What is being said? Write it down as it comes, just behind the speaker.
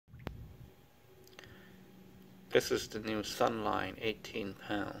This is the new Sunline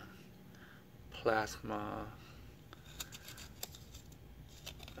 18-pound Plasma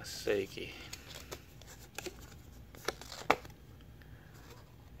Asegai.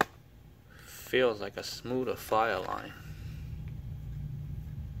 Feels like a smoother fire line.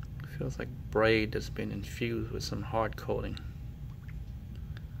 Feels like braid that's been infused with some hard coating.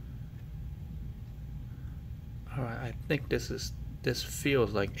 Alright, I think this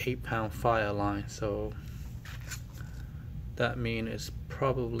feels like 8-pound fire line, so that means it's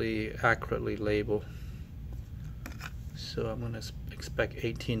probably accurately labeled. So I'm gonna expect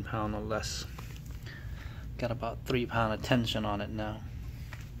 18 pound or less. Got about 3 pound of tension on it now.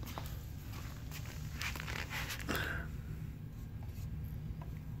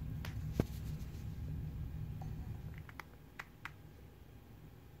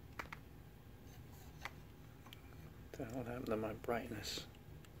 What happened to my brightness?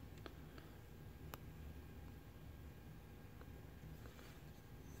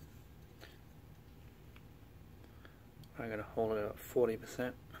 I gotta hold it at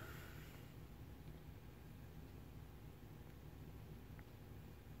 40%.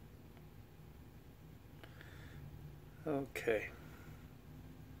 Okay.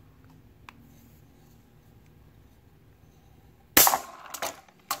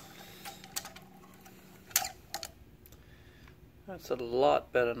 That's a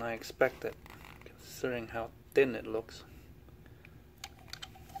lot better than I expected, considering how thin it looks.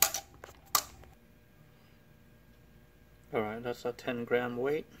 Alright, that's a 10-gram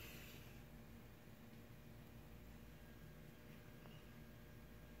weight.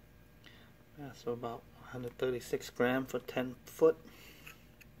 So about 136 grams for 10 foot.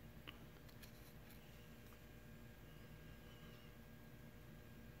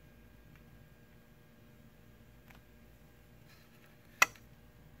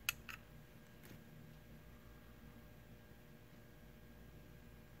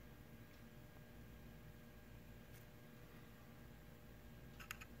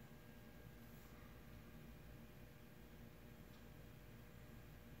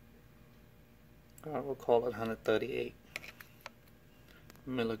 We'll call it 138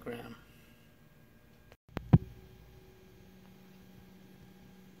 milligram.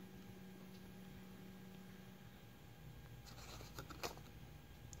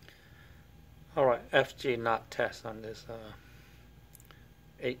 Alright, FG knot test on this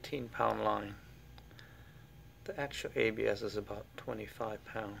 18-pound line. The actual ABS is about 25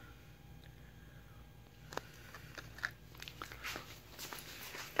 pounds.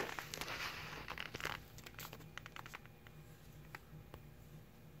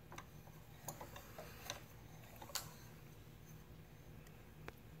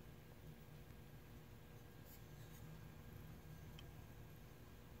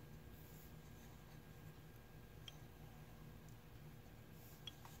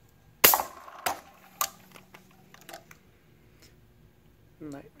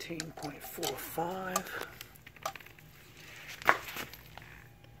 $19.45.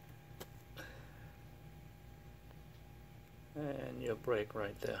 And your brake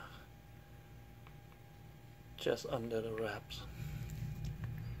right there, just under the wraps.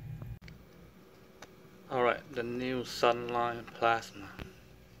 Alright, the new Sunline XPlasma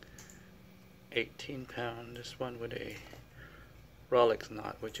 18-pound, this one with a Rolex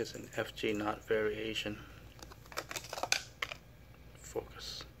knot, which is an FG knot variation.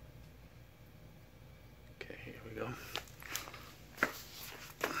 Focus. Okay, here we go.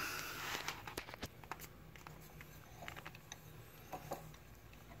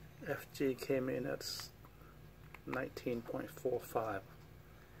 FG came in at 19.45.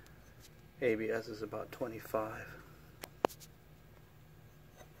 ABS is about 25.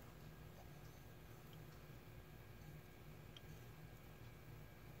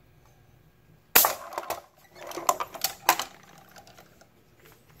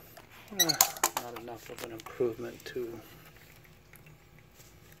 Not enough of an improvement to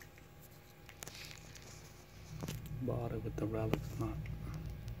bother with the relic knot.